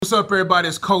What's up, everybody?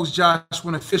 It's Coach Josh. I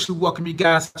want to officially welcome you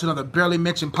guys to another Barely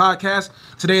Mentioned podcast.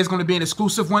 Today is going to be an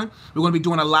exclusive one. We're going to be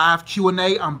doing a live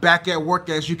Q&A. I'm back at work,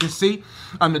 as you can see.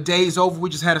 The day is over.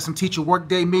 We just had some teacher work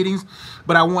day meetings,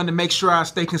 but I wanted to make sure I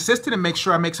stay consistent and make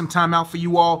sure I make some time out for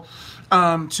you all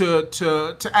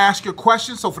to ask your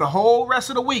questions. So for the whole rest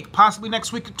of the week, possibly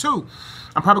next week or two,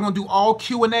 I'm probably going to do all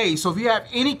Q&A. So if you have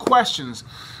any questions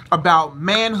about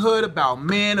manhood, about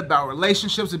men, about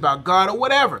relationships, about God, or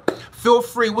whatever, feel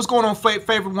free. What's going on,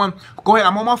 favorite one? Go ahead.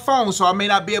 I'm on my phone, so I may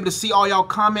not be able to see all y'all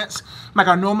comments like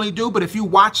I normally do, but if you're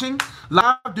watching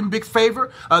live, do me a big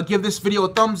favor. Give this video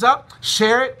a thumbs up,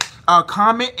 share it,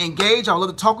 comment, engage. I would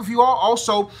love to talk with you all.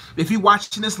 Also, if you're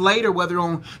watching this later, whether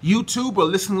on YouTube or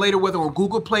listen later, whether on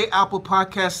Google Play, Apple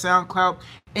Podcasts, SoundCloud,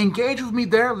 engage with me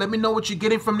there. Let me know what you're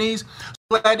getting from these.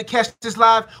 Glad to catch this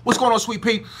live. What's going on, Sweet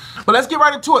Pea? But let's get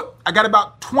right into it. I got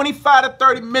about 25 to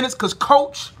 30 minutes because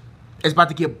Coach is about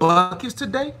to get buckets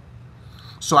today.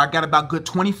 So I got about good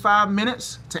 25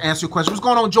 minutes to answer your question. What's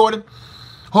going on, Jordan?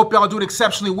 Hope y'all doing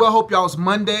exceptionally well. Hope y'all's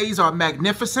Mondays are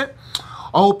magnificent.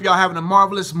 I hope y'all having a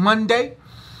marvelous Monday.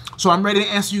 So I'm ready to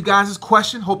answer you guys'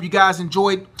 question. Hope you guys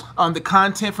enjoyed the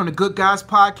content from the Good Guys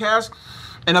podcast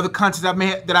and other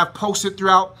content that I've posted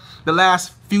throughout the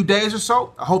last few days or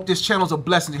so. I hope this channel is a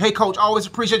blessing. Hey, Coach, always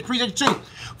appreciate you too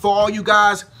for all you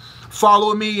guys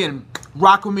following me and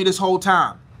rocking with me this whole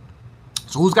time.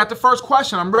 So who's got the first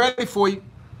question? I'm ready for you.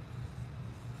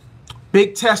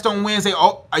 Big test on Wednesday.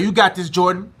 Oh, you got this,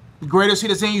 Jordan. The greatest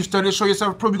hitters in you. Study to show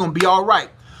yourself approved. You're going to be all right.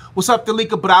 What's up,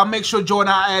 Dalika? But I'll make sure,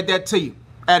 Jordan, I add that to you.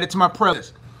 Add it to my prayer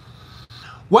list.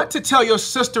 What to tell your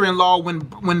sister-in-law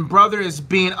when brother is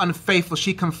being unfaithful?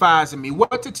 She confides in me.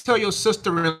 What to tell your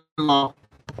sister-in-law?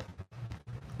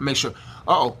 Make sure.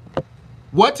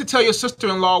 What to tell your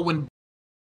sister-in-law when?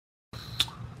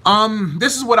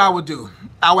 This is what I would do.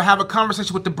 I would have a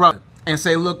conversation with the brother and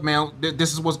say, look, man,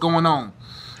 this is what's going on.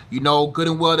 You know good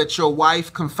and well that your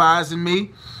wife confides in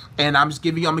me, and I'm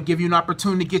gonna give you an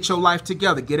opportunity to get your life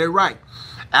together, get it right.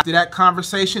 After that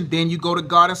conversation, then you go to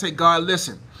God and say, God,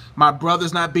 listen, my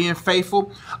brother's not being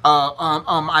faithful.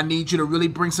 I need you to really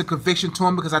bring some conviction to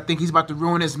him because I think he's about to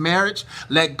ruin his marriage.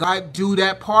 Let God do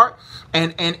that part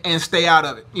and stay out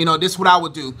of it. You know, this is what I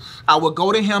would do. I would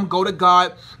go to him, go to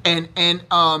God, and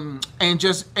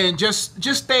just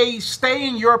stay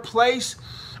in your place.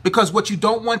 Because what you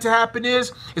don't want to happen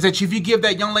is that if you give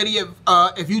that young lady,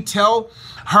 if you tell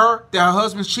her that her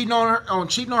husband's cheating on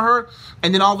her,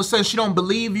 and then all of a sudden she don't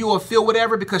believe you or feel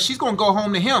whatever, because she's gonna go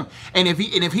home to him, and if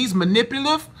he's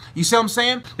manipulative, you see what I'm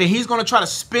saying? Then he's gonna try to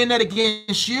spin that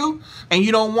against you, and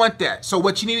you don't want that. So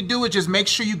what you need to do is just make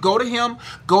sure you go to him,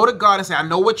 go to God, and say, I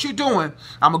know what you're doing.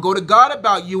 I'm gonna go to God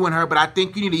about you and her, but I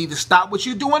think you need to either stop what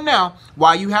you're doing now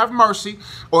while you have mercy,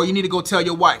 or you need to go tell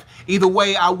your wife. Either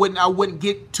way, I wouldn't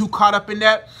get too caught up in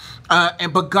that.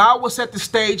 But God will set the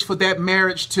stage for that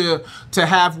marriage to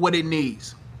have what it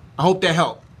needs. I hope that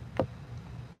helped.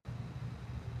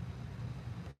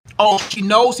 Oh, she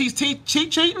knows he's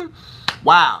cheating?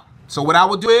 Wow. So what I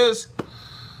would do is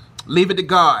leave it to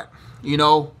God. You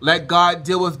know, let God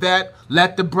deal with that.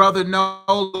 Let the brother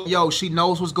know, yo, she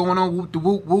knows what's going on. Whoop, the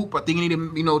whoop, whoop. I think you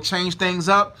need to, change things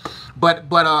up. But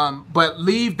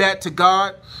leave that to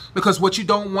God, because what you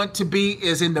don't want to be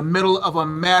is in the middle of a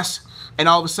mess, and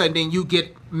all of a sudden then you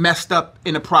get messed up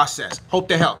in the process. Hope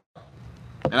that helped.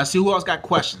 And I see who else got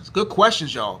questions. Good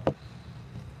questions, y'all.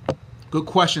 Good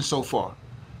questions so far.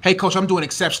 Hey, Coach, I'm doing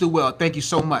exceptionally well. Thank you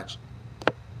so much.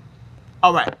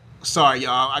 All right. Sorry,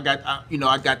 y'all. I got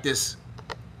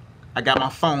my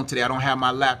phone today. I don't have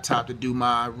my laptop to do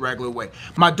my regular way.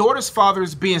 My daughter's father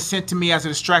is being sent to me as a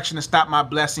distraction to stop my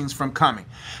blessings from coming.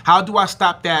 How do I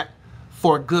stop that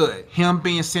for good? Him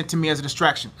being sent to me as a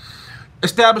distraction.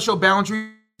 Establish your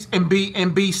boundaries and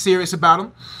be serious about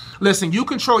them. Listen, you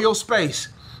control your space.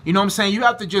 You know what I'm saying? You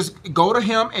have to just go to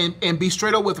him and be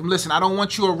straight up with him. Listen, I don't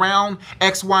want you around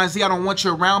X, Y, and Z. I don't want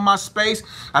you around my space.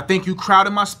 I think you crowded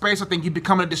my space. I think you're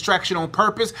becoming a distraction on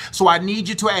purpose. So I need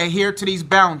you to adhere to these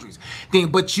boundaries.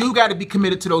 But you got to be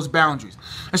committed to those boundaries.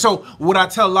 And so what I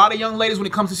tell a lot of young ladies when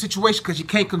it comes to situations, because you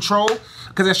can't control,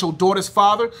 because that's your daughter's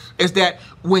father, is that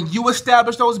when you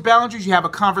establish those boundaries, you have a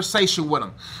conversation with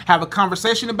them. Have a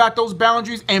conversation about those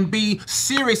boundaries and be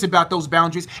serious about those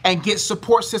boundaries and get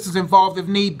support systems involved if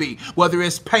need be. Whether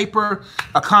it's paper,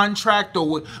 a contract,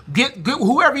 or get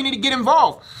whoever you need to get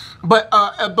involved.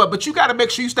 But you got to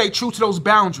make sure you stay true to those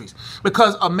boundaries,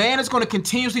 because a man is going to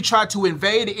continuously try to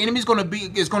invade. The enemy is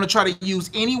going to try to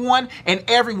use anyone and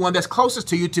everyone that's closest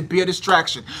to you to be a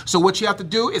distraction. So what you have to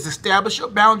do is establish your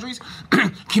boundaries,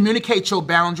 communicate your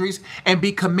boundaries, and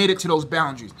be committed to those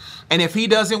boundaries. And if he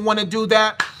doesn't want to do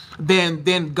that,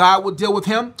 then God will deal with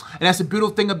him. And that's the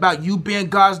beautiful thing about you being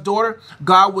God's daughter.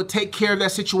 God will take care of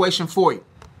that situation for you.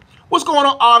 What's going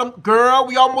on, Autumn? Girl,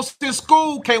 we almost in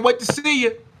school. Can't wait to see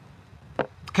you.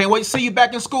 Can't wait to see you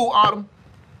back in school, Autumn.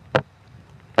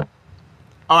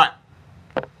 All right.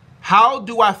 How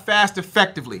do I fast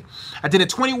effectively? I did a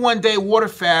 21-day water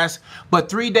fast, but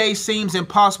 3 days seems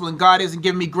impossible and God isn't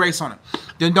giving me grace on it.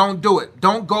 Then don't do it.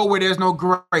 Don't go where there's no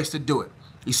grace to do it.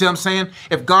 You see what I'm saying?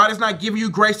 If God is not giving you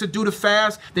grace to do the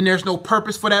fast, then there's no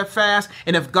purpose for that fast.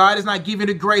 And if God is not giving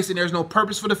you the grace and there's no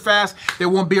purpose for the fast, there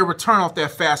won't be a return off that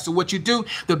fast. So what you do,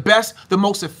 the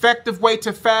most effective way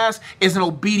to fast is an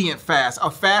obedient fast.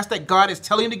 A fast that God is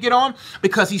telling you to get on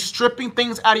because he's stripping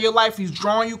things out of your life. He's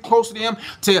drawing you closer to him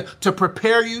to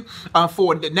prepare you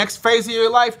for the next phase of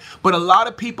your life. But a lot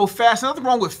of people fast. Nothing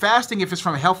wrong with fasting if it's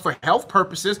from health for health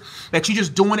purposes, that you're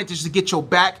just doing it just to get your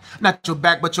back, not your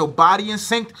back, but your body in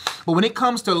sync. But when it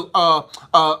comes to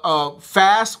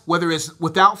fast, whether it's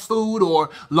without food or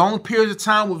long periods of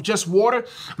time with just water,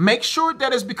 make sure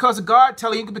that it's because of God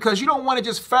telling you, because you don't want to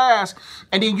just fast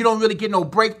and then you don't really get no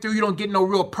breakthrough. You don't get no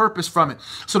real purpose from it.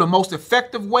 So the most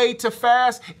effective way to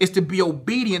fast is to be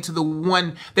obedient to the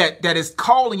one that is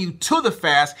calling you to the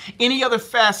fast. Any other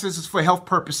fast is for health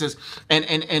purposes,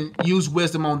 and use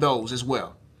wisdom on those as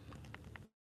well.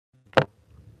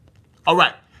 All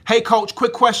right. Hey, coach,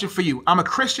 quick question for you. I'm a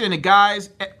Christian and the guys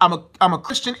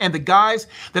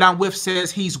that I'm with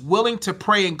says he's willing to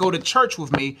pray and go to church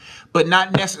with me, but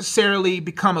not necessarily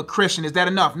become a Christian. Is that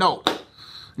enough? No,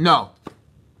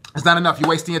 it's not enough. You're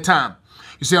wasting your time.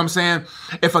 You see what I'm saying?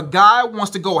 If a guy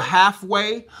wants to go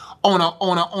halfway on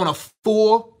a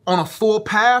full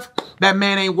path, that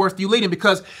man ain't worth you leading,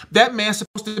 because that man's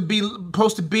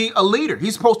supposed to be a leader.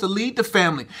 He's supposed to lead the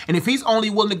family. And if he's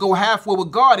only willing to go halfway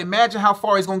with God, imagine how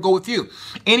far he's going to go with you.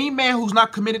 Any man who's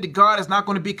not committed to God is not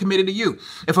going to be committed to you.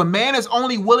 If a man is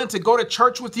only willing to go to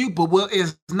church with you, but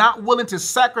is not willing to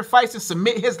sacrifice and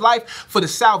submit his life for the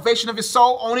salvation of his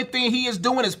soul, only thing he is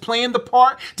doing is playing the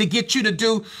part to get you to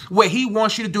do what he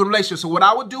wants you to do in a relationship. So what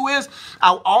I would do is,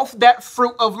 off that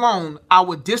fruit of loan, I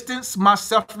would distance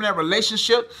myself from that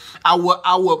relationship. I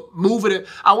would move it.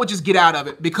 I would just get out of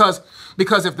it, because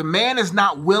if the man is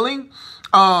not willing,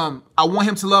 I want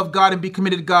him to love God and be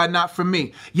committed to God, not for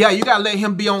me. Yeah, you gotta let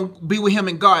him be with him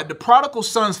and God. The prodigal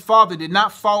son's father did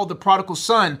not follow the prodigal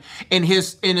son in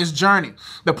his journey.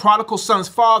 The prodigal son's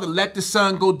father let the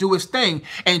son go do his thing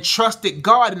and trusted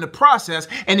God in the process.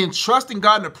 And in trusting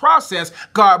God in the process,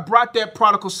 God brought that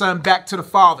prodigal son back to the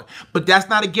father. But that's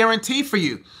not a guarantee for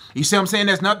you. You see what I'm saying?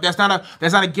 That's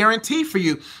not a guarantee for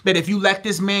you that if you let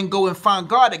this man go and find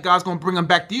God, that God's going to bring him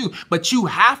back to you. But you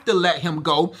have to let him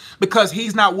go, because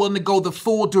he's not willing to go the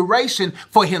full duration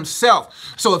for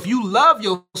himself. So if you love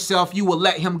yourself, you will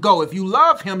let him go. If you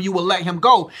love him, you will let him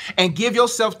go, and give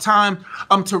yourself time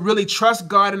to really trust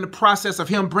God in the process of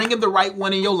him bringing the right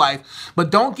one in your life.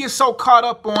 But don't get so caught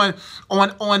up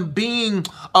on being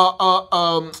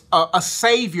a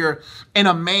savior in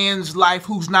a man's life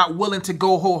who's not willing to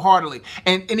go wholeheartedly.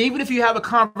 And even if you have a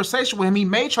conversation with him, he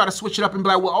may try to switch it up and be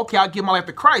like, well, okay, I'll give my life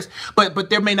to Christ, but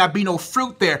there may not be no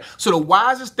fruit there. So the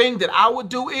wisest thing that I would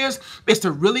do is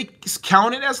to really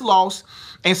count it as loss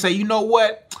and say, you know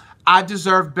what? I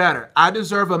deserve better. I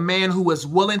deserve a man who is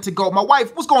willing to go. My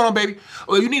wife, what's going on, baby?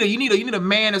 Well, you need a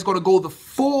man that's going to go the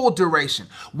full duration.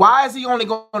 Why is he only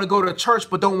going to go to church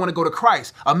but don't want to go to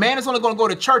Christ? A man that's only going to go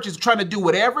to church is trying to do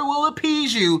whatever will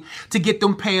appease you to get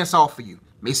them pants off of you.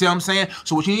 You see what I'm saying?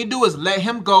 So what you need to do is let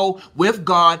him go with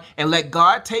God and let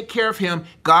God take care of him.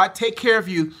 God take care of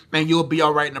you, and you'll be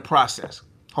all right in the process.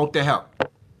 Hope that helped.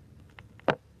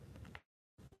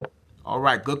 All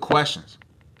right, good questions.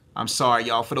 I'm sorry,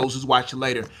 y'all. For those who's watching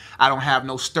later, I don't have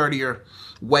no sturdier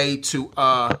way to,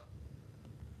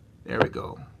 there we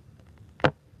go.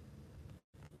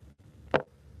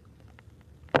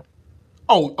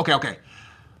 Oh, okay.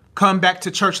 Come back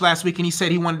to church last week and he said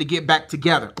he wanted to get back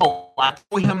together. Oh, I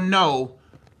told him no.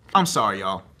 I'm sorry,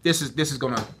 y'all. This is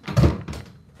gonna,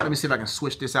 let me see if I can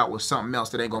switch this out with something else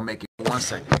that ain't gonna make it. 1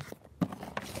 second.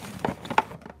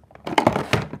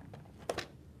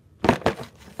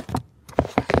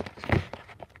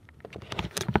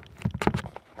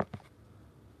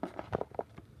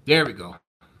 There we go.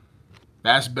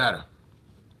 That's better.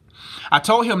 I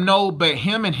told him no, but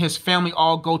him and his family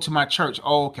all go to my church.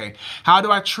 Oh, okay. How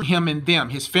do I treat him and them?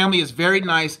 His family is very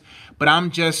nice, but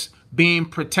I'm just being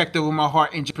protective of my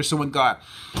heart and just pursuing God.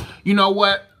 You know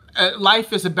what?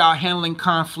 Life is about handling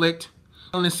conflict,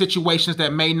 handling situations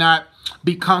that may not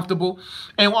be comfortable.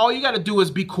 And all you got to do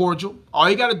is be cordial. All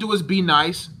you got to do is be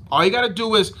nice. All you got to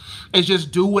do is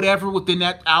just do whatever within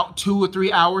that 2 or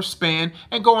 3 hour span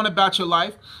and go on about your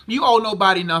life. You owe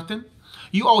nobody nothing.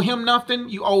 You owe him nothing.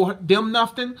 You owe them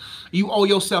nothing. You owe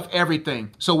yourself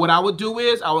everything. So what I would do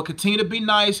is I would continue to be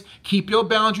nice, keep your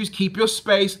boundaries, keep your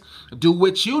space, do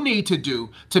what you need to do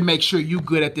to make sure you're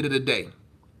good at the end of the day.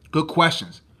 Good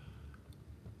questions.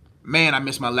 Man, I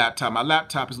miss my laptop. My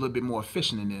laptop is a little bit more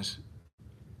efficient than this.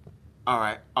 All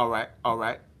right.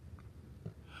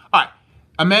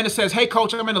 Amanda says, hey,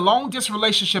 coach, I'm in a long distance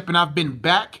relationship and I've been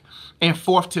back and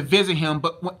forth to visit him,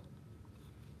 but when...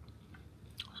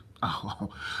 Oh,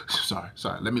 sorry.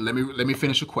 Let me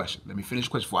finish your question. Let me finish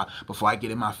your question before I get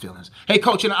in my feelings. Hey,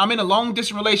 coach, I'm in a long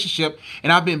distance relationship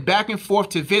and I've been back and forth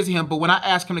to visit him, but when I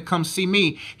ask him to come see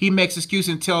me, he makes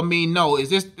excuses and tell me no. Is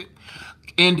this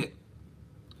ended?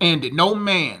 No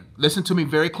man, listen to me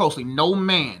very closely. No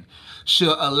man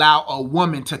should allow a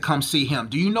woman to come see him.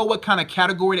 Do you know what kind of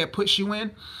category that puts you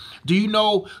in? Do you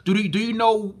know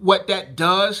what that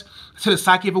does to the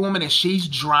psyche of a woman, that she's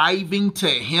driving to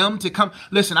him to come?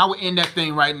 Listen, I would end that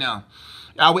thing right now.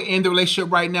 I would end the relationship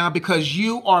right now, because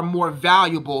you are more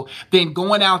valuable than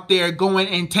going out there, going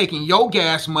and taking your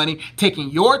gas money, taking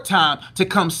your time to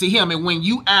come see him. And when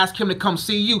you ask him to come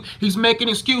see you, he's making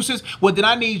excuses. Well, then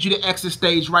I need you to exit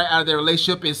stage right out of the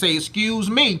relationship and say, excuse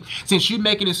me, since you're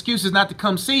making excuses not to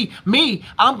come see me,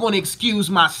 I'm going to excuse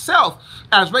myself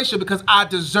as a relationship because I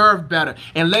deserve better.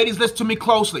 And ladies, listen to me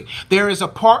closely. There is a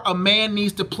part a man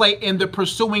needs to play in the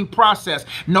pursuing process.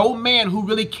 No man who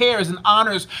really cares and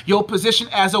honors your position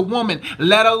as a woman,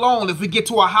 let alone if we get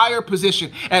to a higher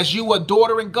position as you a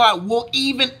daughter in God, will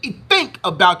even think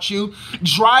about you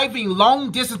driving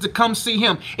long distance to come see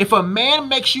him. If a man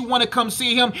makes you want to come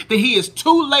see him, then he is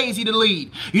too lazy to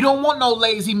lead. You don't want no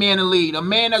lazy man to lead. A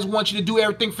man that wants you to do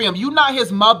everything for him. You're not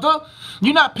his mother.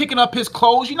 You're not picking up his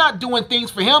clothes. You're not doing things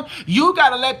for him. You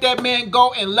got to let that man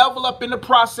go and level up in the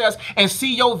process and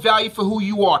see your value for who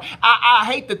you are. I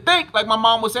hate to think, like my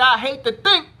mom would say, I hate to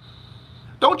think.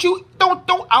 Don't,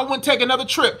 I wouldn't take another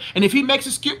trip. And if he makes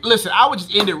excuse, listen, I would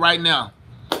just end it right now.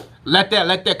 Let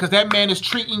that, because that man is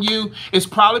treating you. It's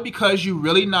probably because you're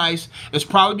really nice. It's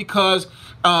probably because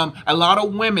a lot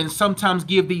of women sometimes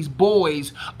give these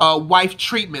boys wife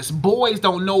treatments. Boys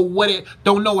don't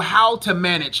know how to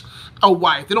manage a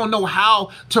wife. They don't know how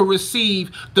to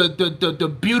receive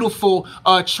the beautiful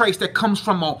traits that comes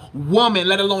from a woman,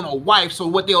 let alone a wife. So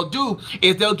what they'll do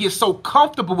is they'll get so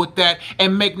comfortable with that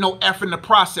and make no effort in the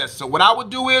process. So what I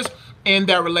would do is end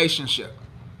that relationship.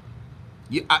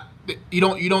 You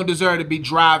don't deserve to be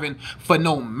driving for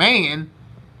no man,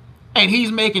 and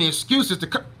he's making excuses to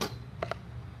come.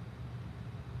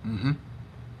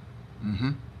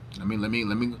 Let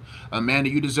me, Amanda,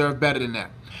 you deserve better than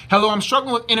that. Hello, I'm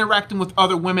struggling with interacting with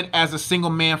other women as a single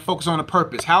man focused on a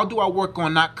purpose. How do I work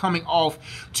on not coming off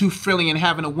too frilly and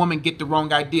having a woman get the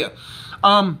wrong idea?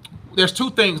 There's two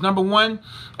things. Number one,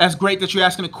 that's great that you're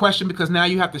asking a question, because now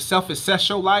you have to self-assess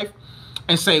your life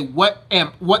and say,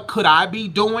 what could I be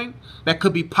doing that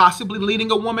could be possibly leading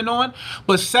a woman on?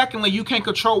 But secondly, you can't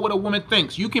control what a woman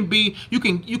thinks. You can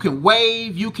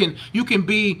wave, you can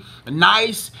be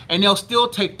nice, and they'll still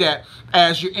take that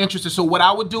as you're interested. So what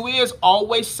I would do is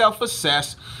always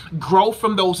self-assess, grow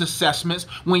from those assessments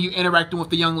when you're interacting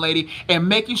with the young lady, and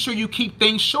making sure you keep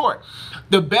things short.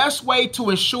 The best way to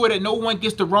ensure that no one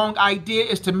gets the wrong idea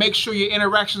is to make sure your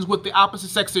interactions with the opposite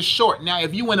sex is short. Now,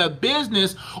 if you're in a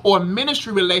business or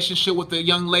ministry relationship with a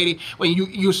young lady, when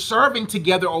you're serving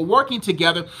together or working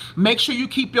together, make sure you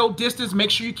keep your distance.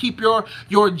 Make sure you keep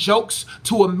your jokes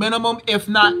to a minimum, if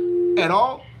not at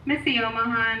all. Miss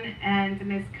Omahan and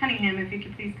Miss Cunningham, if you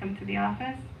could please come to the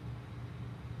office.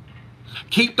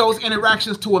 Keep those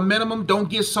interactions to a minimum. Don't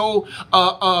get so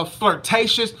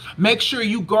flirtatious. Make sure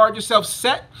you guard yourself.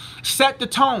 Set the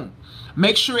tone.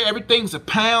 Make sure everything's a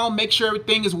pound. Make sure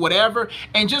everything is whatever.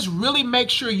 And just really make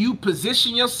sure you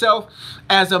position yourself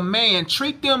as a man.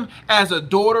 Treat them as a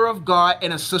daughter of God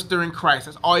and a sister in Christ.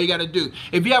 That's all you got to do.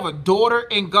 If you have a daughter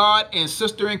in God and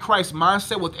sister in Christ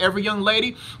mindset with every young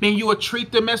lady, then you will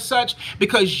treat them as such,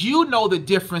 because you know the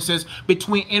differences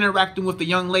between interacting with the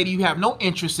young lady you have no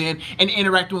interest in and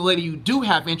interacting with a lady you do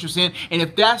have interest in. And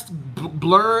if that's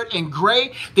blurred and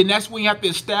gray, then that's when you have to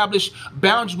establish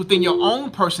boundaries within your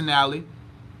own personality.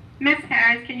 Miss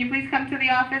Harris, can you please come to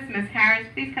the office? Miss Harris,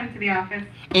 please come to the office.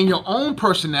 In your own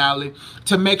personality,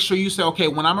 to make sure you say, okay,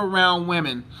 when I'm around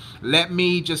women, let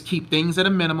me just keep things at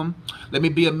a minimum. Let me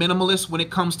be a minimalist when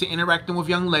it comes to interacting with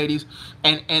young ladies.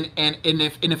 And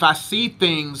if I see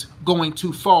things going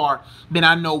too far, then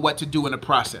I know what to do in the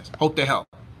process. Hope they help.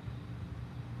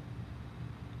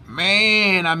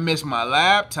 Man, I miss my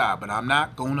laptop, but I'm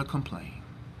not going to complain.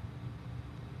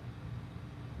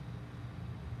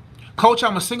 Coach,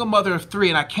 I'm a single mother of 3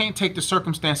 and I can't take the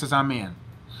circumstances I'm in.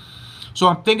 So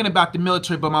I'm thinking about the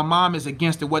military, but my mom is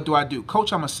against it. What do I do?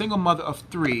 Coach, I'm a single mother of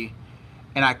 3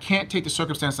 and I can't take the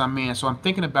circumstances I'm in. So I'm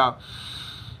thinking about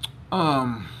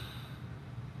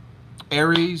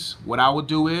Aries. What I would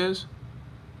do is,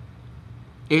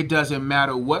 it doesn't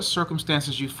matter what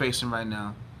circumstances you're facing right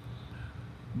now.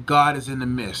 God is in the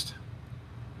midst.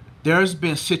 There's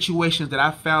been situations that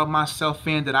I found myself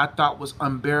in that I thought was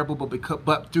unbearable,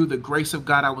 but through the grace of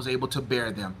God, I was able to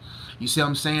bear them. You see what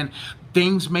I'm saying?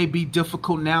 Things may be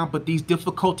difficult now, but these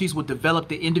difficulties will develop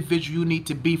the individual you need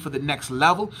to be for the next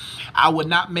level. I would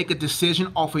not make a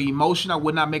decision off of emotion. I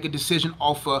would not make a decision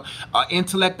off of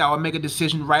intellect. I would make a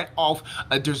decision right off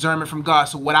a discernment from God.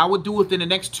 So what I would do within the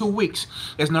next 2 weeks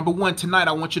is, number one, tonight,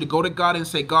 I want you to go to God and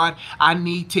say, God, I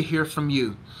need to hear from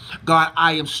you. God,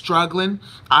 I am struggling.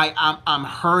 I'm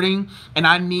hurting, and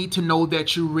I need to know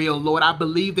that you're real. Lord, I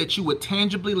believe that you would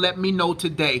tangibly let me know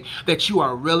today that you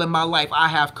are real in my life. I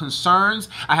have concerns.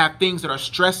 I have things that are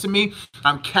stressing me.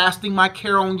 I'm casting my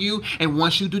care on you, and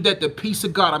once you do that, the peace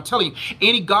of God, I'm telling you,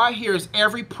 any God hears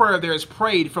every prayer that is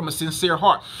prayed from a sincere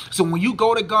heart. So when you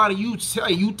go to God and you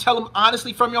tell him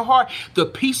honestly from your heart, the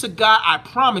peace of God, I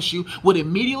promise you, would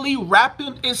immediately wrap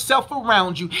itself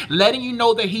around you, letting you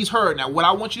know that he's heard. Now, what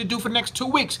I want you to do for the next 2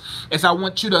 weeks is I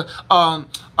want you to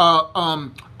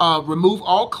remove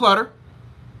all clutter.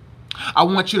 I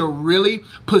want you to really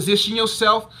position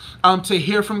yourself to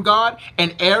hear from God.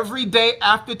 And every day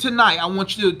after tonight, I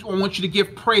want you to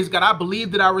give praise. God, I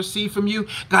believe that I receive from you.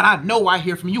 God, I know I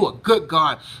hear from you. A good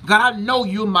God. God, I know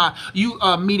you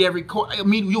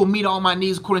will meet all my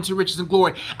needs according to riches and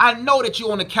glory. I know that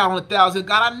you're on the count on 1,000.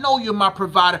 God, I know you're my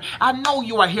provider. I know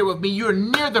you are here with me. You're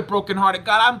near the brokenhearted.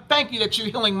 God, I'm thank you that you're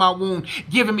healing my wound,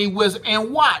 giving me wisdom.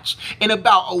 And watch, in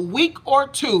about a week or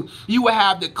 2, you will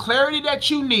have the clarity that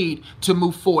you need to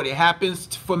move forward. It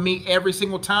happens for me every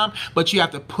single time, but you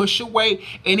have to push away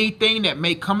anything that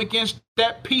may come against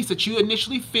that peace that you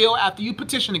initially feel after you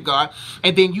petition to God,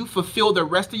 and then you fulfill the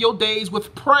rest of your days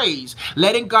with praise,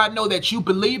 letting God know that you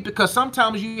believe, because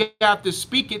sometimes you have to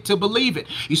speak it to believe it.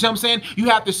 You see what I'm saying?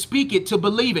 You have to speak it to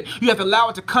believe it. You have to allow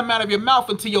it to come out of your mouth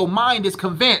until your mind is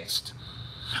convinced.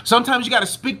 Sometimes you got to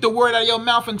speak the word out of your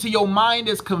mouth until your mind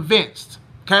is convinced.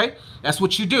 Okay? That's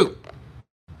what you do.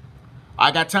 I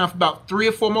got time for about 3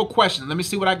 or 4 more questions. Let me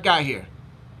see what I got here.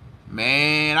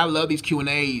 Man, I love these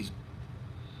Q&As.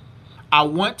 I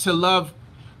want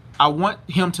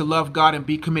him to love God and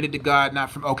be committed to God,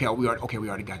 not from we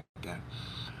already got that.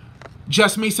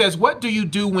 Just Me says, what do you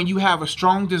do when you have a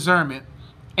strong discernment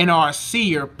and are a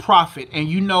seer, prophet, and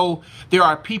you know there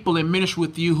are people in ministry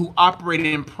with you who operate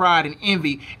in pride and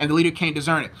envy, and the leader can't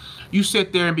discern it? You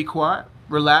sit there and be quiet,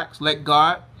 relax, let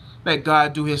God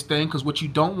do his thing, because what you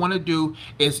don't want to do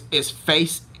is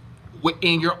face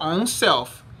within your own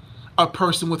self a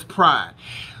person with pride.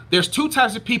 There's 2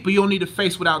 types of people you'll need to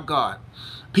face without God.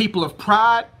 People of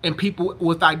pride and people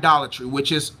with idolatry,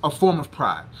 which is a form of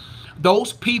pride.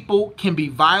 Those people can be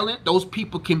violent. Those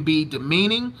people can be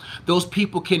demeaning. Those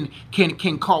people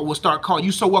will start calling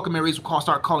you so welcome, Aries, will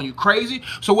start calling you crazy.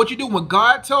 So what you do when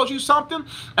God tells you something,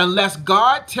 unless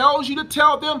God tells you to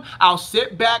tell them, I'll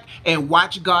sit back and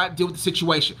watch God deal with the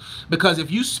situation. Because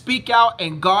if you speak out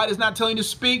and God is not telling you to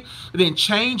speak, then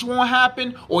change won't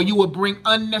happen, or you will bring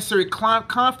unnecessary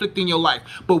conflict in your life.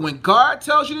 But when God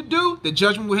tells you to do, the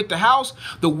judgment will hit the house,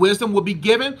 the wisdom will be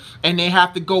given, and they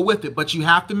have to go with it. But you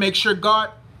have to make sure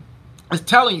God is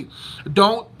telling you,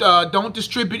 don't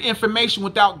distribute information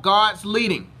without God's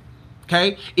leading.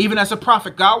 Okay, even as a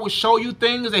prophet, God will show you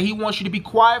things that he wants you to be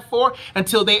quiet for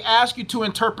until they ask you to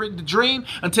interpret the dream,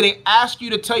 until they ask you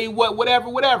to tell you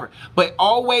whatever. But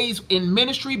always in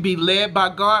ministry, be led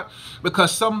by God,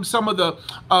 because some of the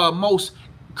most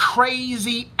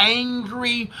crazy,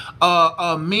 angry,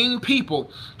 mean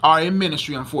people are in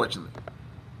ministry, unfortunately.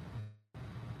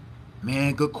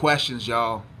 Man, good questions,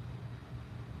 y'all.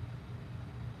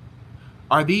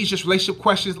 Are these just relationship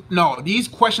questions? No, these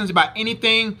questions about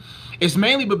anything is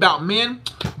mainly about men,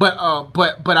 but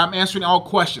I'm answering all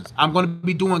questions. I'm going to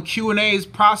be doing Q&As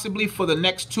possibly for the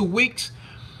next 2 weeks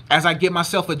as I get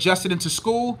myself adjusted into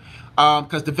school,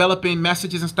 because developing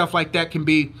messages and stuff like that can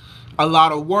be a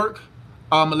lot of work,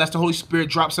 unless the Holy Spirit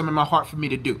drops something in my heart for me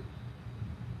to do.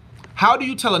 How do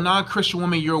you tell a non-Christian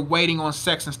woman you're waiting on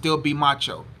sex and still be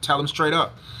macho? Tell them straight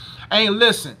up. Hey,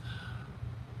 listen,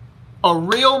 a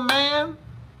real man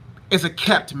is a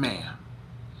kept man.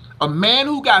 A man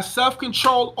who got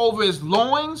self-control over his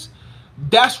loins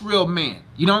That's real man.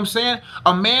 You know what I'm saying?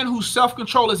 A man whose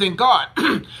self-control is in God.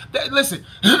 Listen,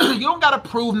 you don't got to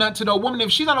prove nothing to no woman.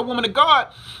 If she's not a woman of God,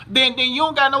 then you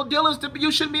don't got no dealings.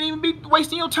 You shouldn't even be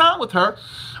wasting your time with her.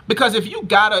 Because if you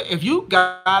gotta,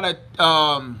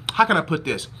 how can I put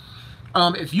this?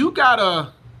 If you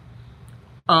gotta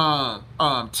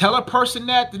tell a person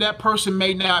that person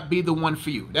may not be the one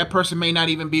for you. That person may not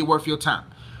even be worth your time.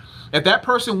 If that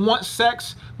person wants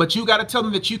sex, but you got to tell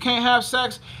them that you can't have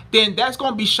sex, then that's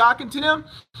going to be shocking to them.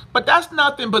 But that's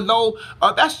nothing below,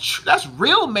 that's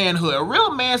real manhood. A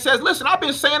real man says, listen, I've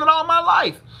been saying it all my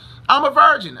life. I'm a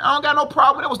virgin. I don't got no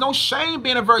problem. There was no shame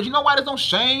being a virgin. You know why there's no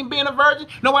shame being a virgin?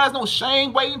 You know why there's no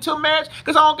shame waiting until marriage?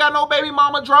 Because I don't got no baby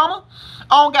mama drama.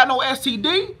 I don't got no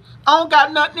STD. I don't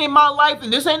got nothing in my life,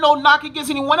 and this ain't no knock against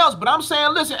anyone else, but I'm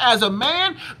saying, listen, as a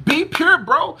man, be pure,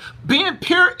 bro. Being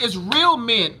pure is real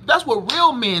men. That's what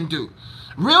real men do.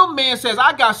 Real man says,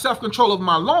 I got self-control of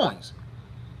my loins.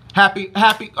 Happy,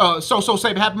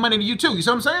 say happy Monday to you too. You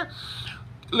see what I'm saying?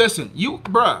 Listen,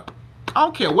 bruh, I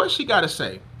don't care what she got to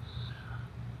say.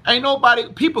 Ain't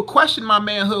nobody, people question my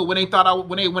manhood when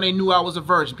they knew I was a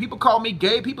virgin. People called me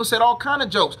gay. People said all kind of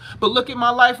jokes, but look at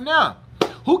my life now.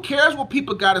 Who cares what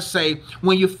people got to say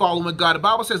when you're following God? The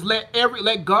Bible says, let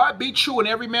God be true and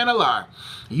every man a lie.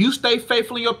 You stay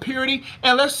faithful in your purity,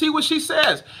 and let's see what she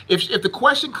says. If the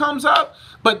question comes up,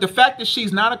 but the fact that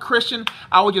she's not a Christian,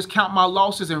 I would just count my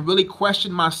losses and really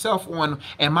question myself on,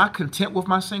 am I content with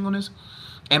my singleness?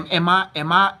 Am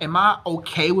I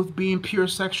okay with being pure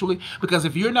sexually? Because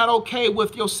if you're not okay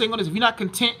with your singleness, if you're not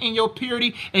content in your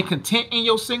purity and content in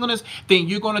your singleness, then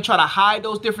you're going to try to hide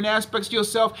those different aspects of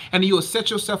yourself, and you will set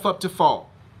yourself up to fall.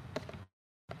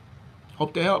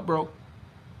 Hope they help, bro.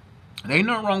 There ain't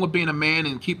nothing wrong with being a man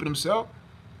and keeping himself.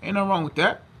 Ain't nothing wrong with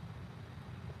that.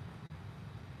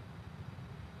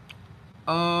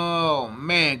 Oh,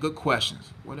 man, good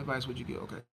questions. What advice would you give?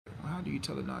 Okay. Well, how do you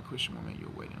tell a non-Christian woman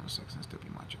you're waiting on sex and still be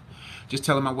macho? Just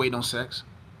tell them I'm waiting on sex.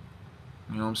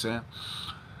 You know what I'm saying?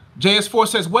 JS4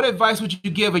 says, what advice would you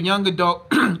give a young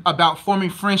adult about forming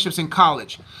friendships in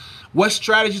college? What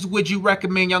strategies would you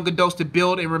recommend young adults to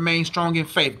build and remain strong in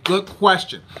faith? Good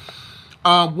question.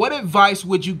 What advice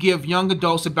would you give young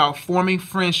adults about forming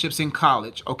friendships in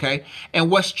college? Okay. And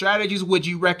what strategies would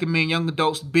you recommend young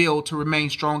adults build to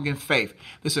remain strong in faith?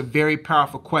 This is a very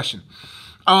powerful question.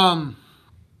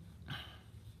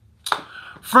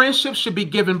 Friendships should be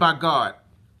given by God.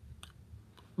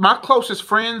 My closest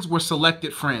friends were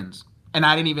selected friends, and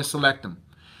I didn't even select them.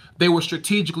 They were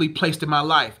strategically placed in my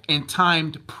life, and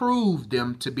time proved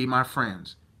them to be my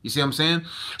friends. You see what I'm saying?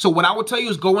 So what I would tell you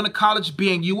is go into college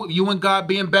being you and God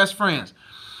being best friends.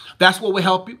 That's what will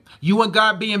help you. You and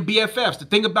God being BFFs. The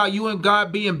thing about you and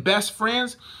God being best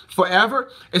friends forever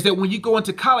is that when you go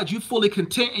into college, you're fully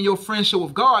content in your friendship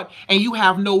with God, and you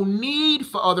have no need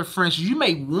for other friendships. You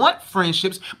may want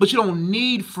friendships, but you don't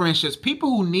need friendships. People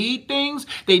who need things,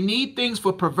 they need things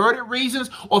for perverted reasons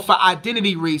or for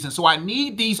identity reasons. So I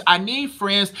need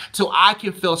friends so I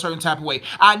can feel a certain type of way.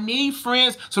 I need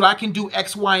friends so that I can do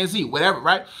X, Y, and Z, whatever,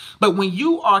 right? But when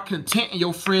you are content in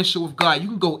your friendship with God, you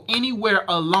can go anywhere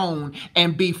alone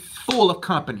and be full of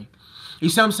company. You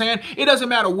see what I'm saying? It doesn't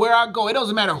matter where I go. It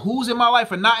doesn't matter who's in my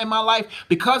life or not in my life.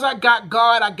 Because I got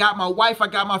God, I got my wife, I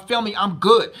got my family, I'm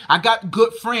good. I got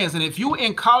good friends. And if you're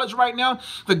in college right now,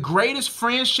 the greatest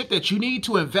friendship that you need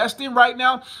to invest in right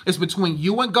now is between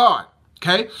you and God.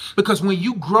 Okay? Because when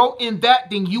you grow in that,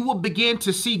 then you will begin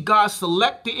to see God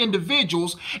select the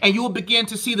individuals, and you will begin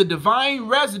to see the divine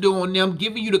residue on them,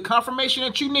 giving you the confirmation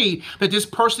that you need that this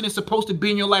person is supposed to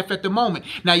be in your life at the moment.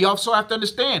 Now, you also have to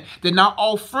understand that not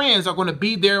all friends are going to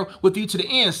be there with you to the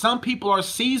end. Some people are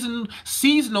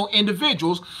seasonal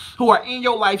individuals who are in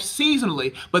your life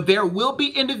seasonally, but there will be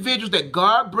individuals that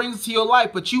God brings to your life,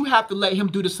 but you have to let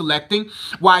him do the selecting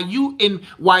while you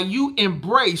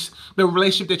embrace the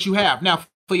relationship that you have. Now,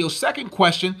 for your second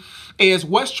question is,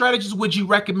 what strategies would you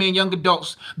recommend young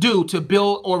adults do to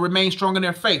build or remain strong in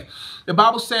their faith? The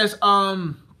Bible says,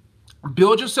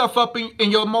 build yourself up in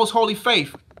your most holy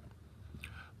faith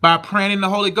by praying in the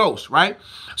Holy Ghost, right?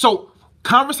 So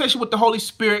conversation with the Holy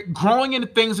Spirit, growing in the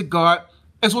things of God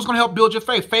is what's going to help build your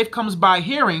faith. Faith comes by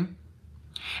hearing,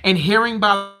 and hearing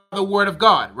by the word of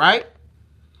God, right?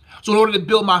 So in order to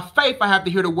build my faith, I have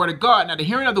to hear the word of God. Now, the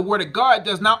hearing of the word of God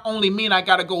does not only mean I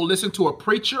got to go listen to a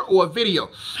preacher or a video.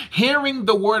 Hearing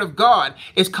the word of God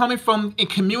is coming from and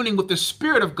communing with the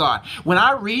Spirit of God. When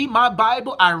I read my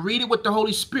Bible, I read it with the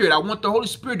Holy Spirit. I want the Holy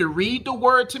Spirit to read the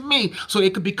word to me so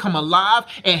it could become alive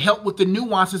and help with the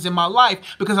nuances in my life,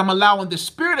 because I'm allowing the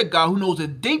Spirit of God, who knows the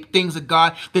deep things of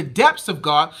God, the depths of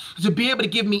God, to be able to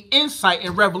give me insight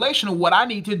and revelation of what I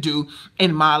need to do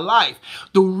in my life.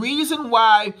 The reason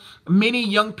why many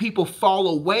young people fall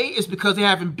away is because they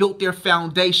haven't built their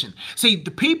foundation. See,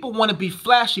 the people want to be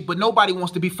flashy, but nobody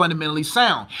wants to be fundamentally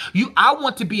sound. I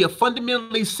want to be a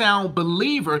fundamentally sound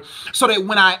believer so that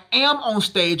when I am on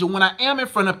stage or when I am in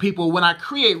front of people, when I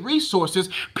create resources,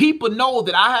 people know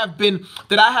that I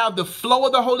have the flow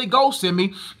of the Holy Ghost in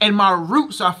me and my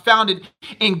roots are founded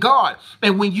in God.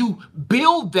 And when you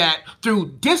build that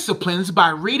through disciplines by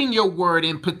reading your word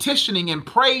and petitioning and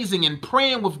praising and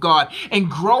praying with God and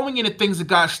growing in the things of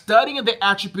God, studying the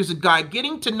attributes of God,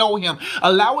 getting to know him,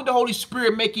 allowing the Holy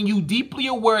Spirit making you deeply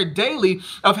aware daily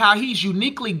of how he's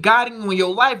uniquely guiding you in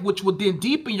your life, which will then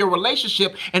deepen your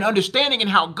relationship and understanding in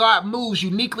how God moves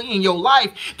uniquely in your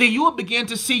life, then you will begin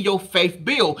to see your faith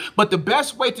build. But the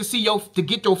best way to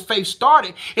get your faith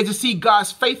started is to see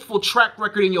God's faithful track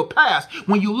record in your past.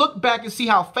 When you look back and see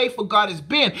how faithful God has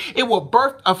been, it will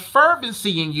birth a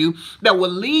fervency in you that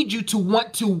will lead you to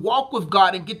want to walk with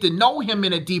God and get to know him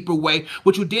in a deeper way,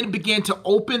 which will then begin to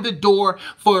open the door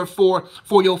for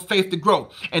your faith to grow.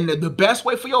 And the best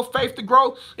way for your faith to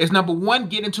grow is, number one,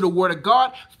 get into the word of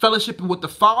God, fellowshipping with the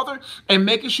Father, and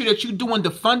making sure that you're doing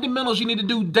the fundamentals you need to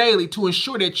do daily to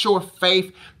ensure that your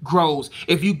faith grows.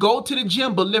 If you go to the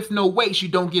gym but lift no weights, you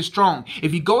don't get strong.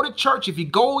 If you go to church, if you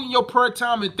go in your prayer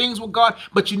time and things with God,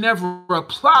 but you never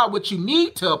apply what you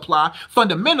need to apply,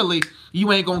 fundamentally,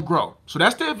 you ain't gonna grow. So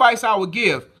that's the advice I would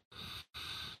give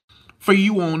for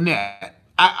you on that.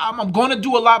 I'm going to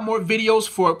do a lot more videos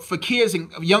for kids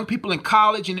and young people in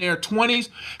college in their 20s,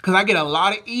 because I get a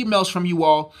lot of emails from you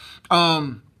all.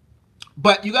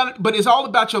 But it's all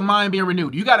about your mind being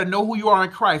renewed. You got to know who you are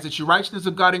in Christ. It's your righteousness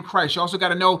of God in Christ. You also got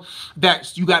to know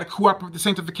that you got to cooperate with the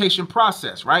sanctification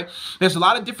process, right? There's a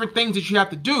lot of different things that you have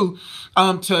to do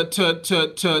in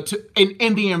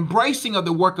the embracing of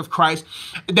the work of Christ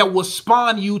that will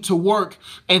spawn you to work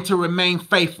and to remain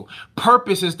faithful.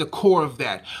 Purpose is the core of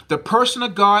that. The person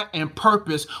of God and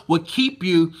purpose will keep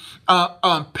you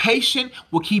patient,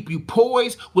 will keep you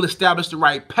poised, will establish the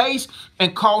right pace,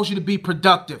 and cause you to be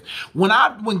productive.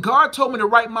 When God told me to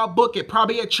write my book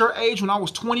at your age, when I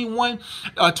was 20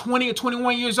 or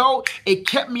 21 years old, it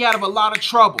kept me out of a lot of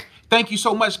trouble. Thank you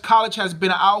so much. College has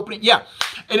been an eye-opening. Yeah.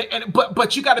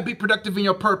 But you got to be productive in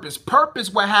your purpose. Purpose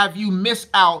will have you miss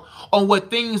out on what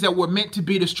things that were meant to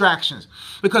be distractions.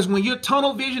 Because when you're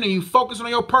tunnel vision and you focus on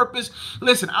your purpose,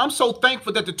 listen, I'm so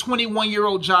thankful that the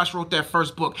 21-year-old Josh wrote that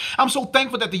first book. I'm so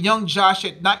thankful that the young Josh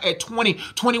at 20,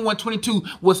 21, 22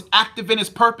 was active in his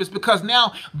purpose, because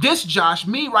now this Josh,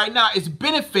 me right now, is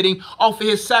benefiting off of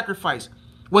his sacrifice.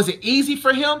 Was it easy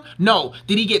for him? No.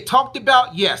 Did he get talked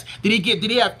about? Yes. Did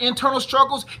he have internal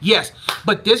struggles? Yes.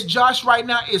 But this Josh right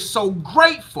now is so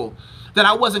grateful that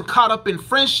I wasn't caught up in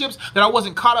friendships, that I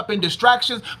wasn't caught up in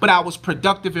distractions, but I was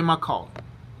productive in my calling.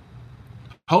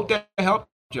 Hope that helped,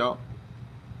 y'all.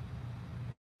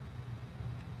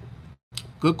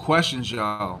 Good questions,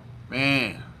 y'all.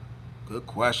 Man, good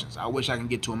questions. I wish I can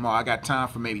get to them all. I got time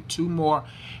for maybe 2 more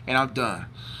and I'm done.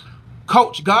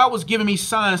 Coach, God was giving me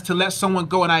signs to let someone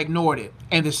go and I ignored it.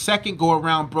 And the second go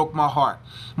around broke my heart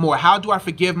more. How do I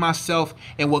forgive myself,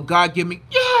 and will God give me?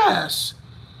 Yes.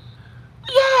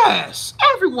 Yes.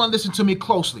 Everyone listen to me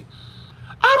closely.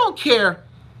 I don't care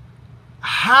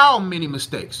how many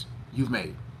mistakes you've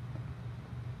made.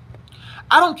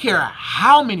 I don't care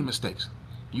how many mistakes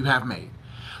you have made.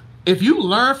 If you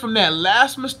learn from that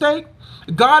last mistake,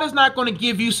 God is not going to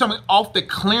give you something off the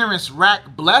clearance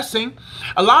rack blessing.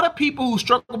 A lot of people who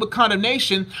struggle with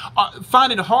condemnation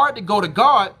find it hard to go to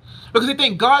God because they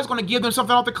think God's going to give them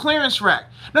something off the clearance rack.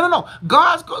 No.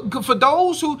 God's for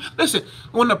those who, listen,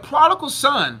 when the prodigal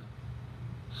son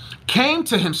came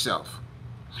to himself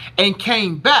and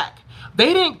came back,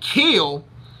 they didn't kill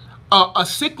a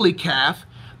sickly calf.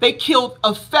 They killed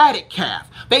a fatted calf.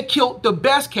 They killed the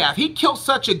best calf. He killed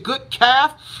such a good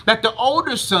calf that the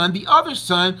older son, the other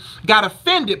son, got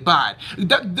offended by it.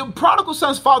 The prodigal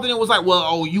son's father then was like, well,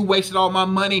 oh, you wasted all my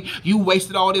money. You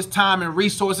wasted all this time and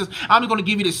resources. I'm going to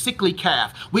give you the sickly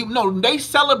calf. They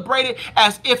celebrated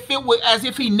as if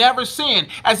he never sinned,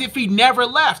 as if he never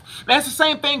left. That's the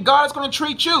same thing God is going to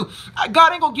treat you.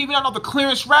 God ain't going to give you another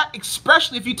clearance rack,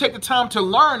 especially if you take the time to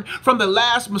learn from the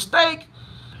last mistake.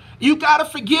 You got to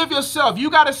forgive yourself. You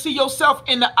got to see yourself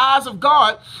in the eyes of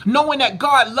God, knowing that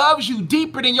God loves you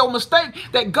deeper than your mistake,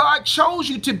 that God chose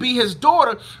you to be his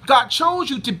daughter. God chose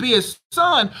you to be his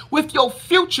son with your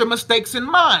future mistakes in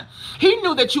mind. He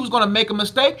knew that you was going to make a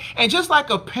mistake. And just like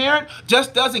a parent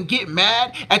just doesn't get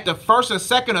mad at the first or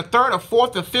second or third or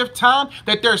fourth or fifth time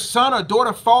that their son or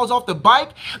daughter falls off the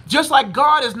bike, just like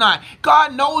God is not.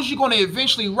 God knows you're going to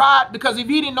eventually ride, because if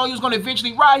he didn't know you was going to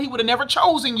eventually ride, he would have never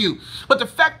chosen you. But the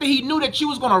fact that he knew that you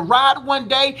was going to ride one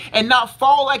day and not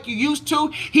fall like you used to,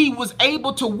 he was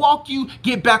able to walk you.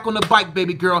 Get back on the bike,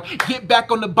 baby girl. Get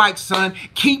back on the bike, son.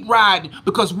 Keep riding,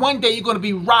 because one day you're going to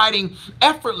be riding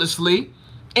effortlessly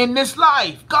in this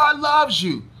life. God loves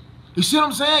you. You see what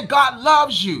I'm saying? God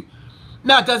loves you.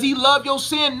 Now, does he love your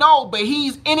sin? No, but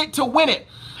he's in it to win it.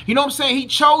 You know what I'm saying? He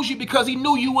chose you because he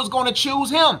knew you was going to choose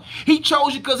him. He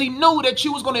chose you because he knew that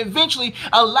you was going to eventually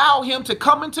allow him to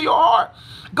come into your heart.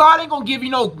 God ain't going to give you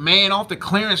no man off the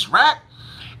clearance rack.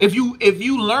 If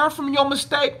you learn from your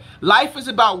mistake, life is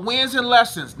about wins and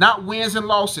lessons, not wins and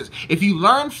losses. If you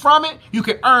learn from it, you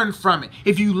can earn from it.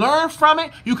 If you learn from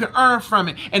it, you can earn from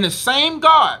it. And the same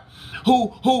God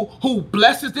who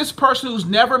blesses this person who's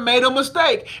never made a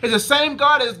mistake is the same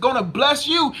God that's going to bless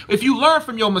you if you learn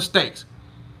from your mistakes.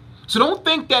 So don't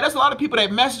think that. There's a lot of people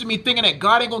that message me thinking that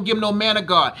God ain't going to give them no man of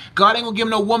God. God ain't going to give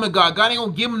them no woman of God. God ain't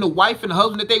going to give them the wife and the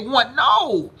husband that they want.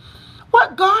 No.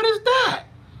 What God is that?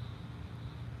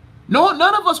 No,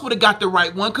 none of us would have got the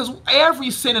right one, because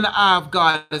every sin in the eye of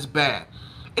God is bad.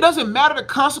 It doesn't matter the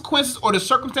consequences or the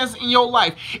circumstances in your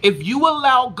life. If you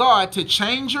allow God to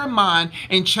change your mind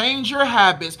and change your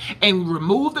habits and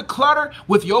remove the clutter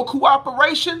with your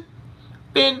cooperation,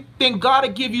 then God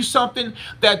will give you something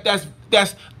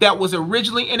that was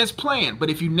originally in his plan. But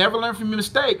if you never learn from your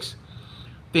mistakes,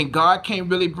 then God can't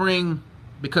really bring,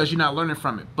 because you're not learning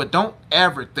from it. But don't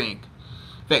ever think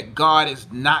that God is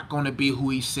not going to be who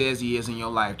he says he is in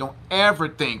your life. Don't ever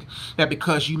think that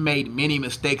because you made many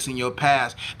mistakes in your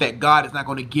past that God is not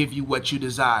going to give you what you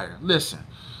desire. Listen,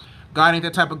 God ain't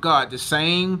that type of God. The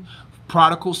same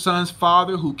prodigal son's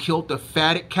father who killed the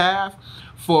fatted calf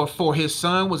for his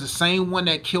son was the same one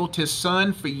that killed his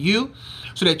son for you,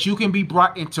 so that you can be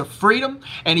brought into freedom.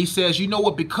 And he says, you know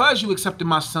what, because you accepted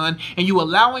my son and you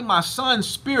allowing my son's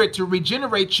spirit to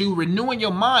regenerate you, renewing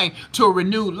your mind to a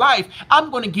renewed life,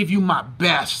 I'm going to give you my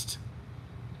best.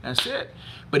 That's it.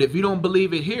 But if you don't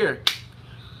believe it here,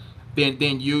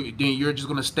 then you're just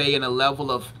going to stay in a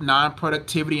level of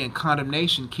non-productivity and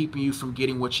condemnation, keeping you from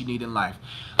getting what you need in life.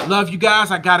 Love you guys.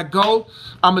 I got to go.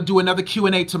 I'm going to do another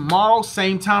Q&A tomorrow,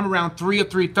 same time around 3 or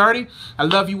 3:30. I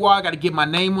love you all. I got to get my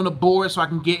name on the board so I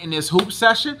can get in this hoop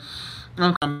session.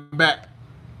 I'm coming back.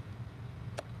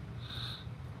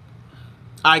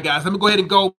 All right, guys, let me go ahead and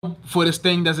go before this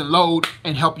thing doesn't load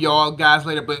and help you all guys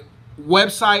later. But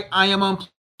website,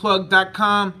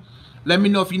 iamunplugged.com. Let me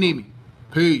know if you need me.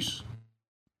 Peace.